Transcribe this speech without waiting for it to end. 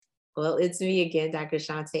Well, it's me again, Dr.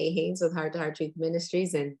 Shantae Haynes with Heart to Heart Truth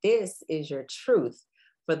Ministries, and this is your truth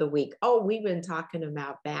for the week. Oh, we've been talking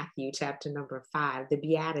about Matthew chapter number 5, the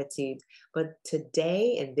Beatitudes, but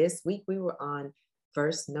today and this week we were on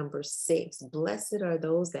verse number 6. Blessed are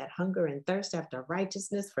those that hunger and thirst after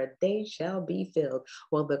righteousness, for they shall be filled.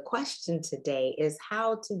 Well, the question today is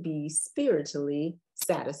how to be spiritually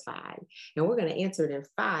satisfied. And we're going to answer it in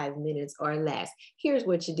 5 minutes or less. Here's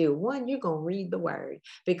what you do. One, you're going to read the word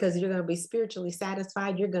because you're going to be spiritually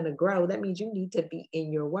satisfied. You're going to grow. That means you need to be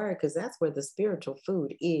in your word because that's where the spiritual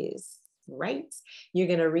food is. Right? You're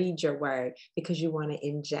going to read your word because you want to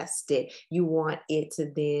ingest it. You want it to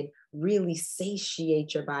then really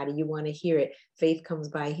satiate your body. You want to hear it. Faith comes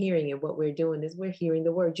by hearing. And what we're doing is we're hearing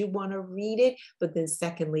the word. You want to read it, but then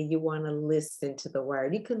secondly, you want to listen to the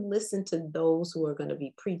word. You can listen to those who are going to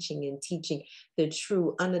be preaching and teaching the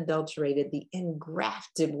true, unadulterated, the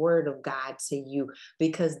engrafted word of God to you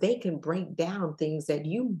because they can break down things that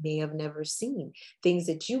you may have never seen, things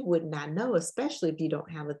that you would not know, especially if you don't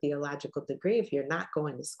have a theological degree. If you're not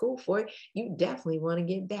going to school for it, you definitely want to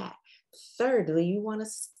get that. Thirdly, you want to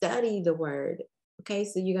study the word. Okay,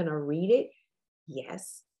 so you're going to read it.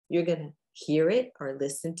 Yes, you're going to hear it or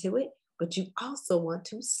listen to it, but you also want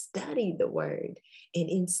to study the word. And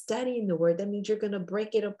in studying the word, that means you're going to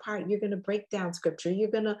break it apart. You're going to break down scripture.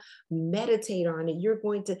 You're going to meditate on it. You're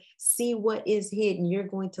going to see what is hidden. You're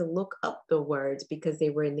going to look up the words because they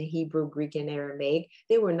were in the Hebrew, Greek, and Aramaic.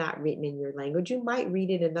 They were not written in your language. You might read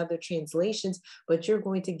it in other translations, but you're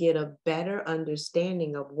going to get a better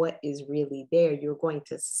understanding of what is really there. You're going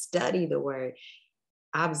to study the word.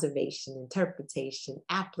 Observation, interpretation,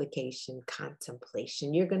 application,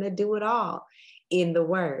 contemplation. You're going to do it all in the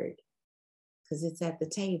word because it's at the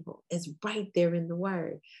table. It's right there in the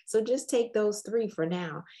word. So just take those 3 for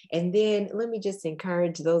now. And then let me just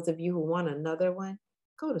encourage those of you who want another one,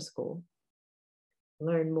 go to school.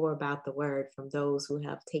 Learn more about the word from those who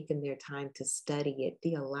have taken their time to study it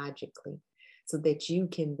theologically so that you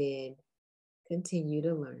can then continue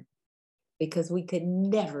to learn. Because we could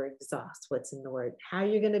never exhaust what's in the word. How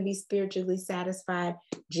you're going to be spiritually satisfied?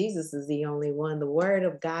 Jesus is the only one. The word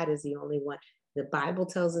of God is the only one. The Bible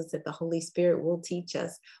tells us that the Holy Spirit will teach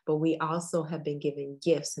us, but we also have been given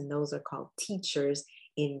gifts, and those are called teachers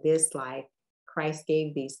in this life. Christ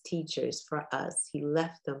gave these teachers for us. He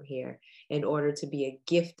left them here in order to be a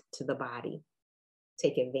gift to the body.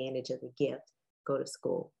 Take advantage of the gift. Go to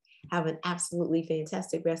school. Have an absolutely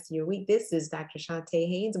fantastic rest of your week. This is Dr. Shantae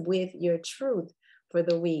Haynes with your truth for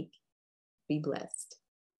the week. Be blessed.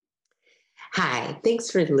 Hi,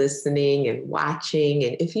 thanks for listening and watching.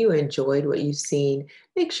 And if you enjoyed what you've seen,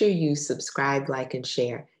 make sure you subscribe, like, and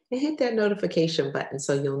share. And hit that notification button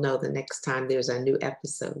so you'll know the next time there's a new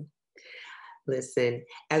episode. Listen,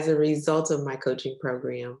 as a result of my coaching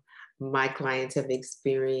program, my clients have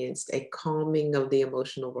experienced a calming of the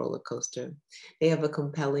emotional roller coaster. They have a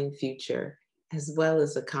compelling future, as well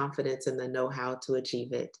as the confidence and the know-how to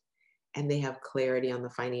achieve it. And they have clarity on the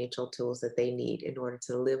financial tools that they need in order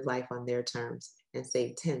to live life on their terms and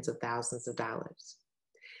save tens of thousands of dollars.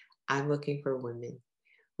 I'm looking for women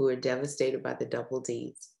who are devastated by the double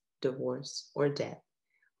D's, divorce or death,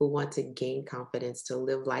 who want to gain confidence to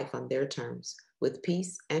live life on their terms with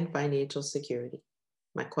peace and financial security.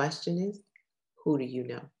 My question is, who do you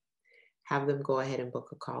know? Have them go ahead and book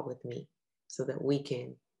a call with me so that we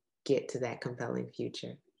can get to that compelling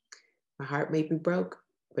future. My heart may be broke,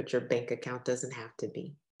 but your bank account doesn't have to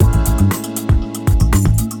be.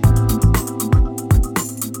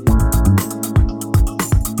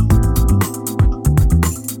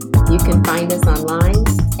 You can find us online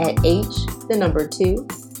at htruth.org.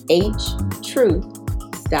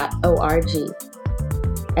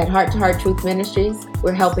 At Heart to Heart Truth Ministries,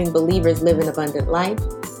 we're helping believers live an abundant life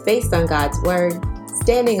based on God's word,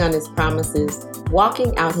 standing on his promises,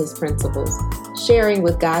 walking out his principles, sharing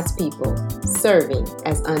with God's people, serving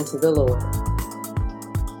as unto the Lord.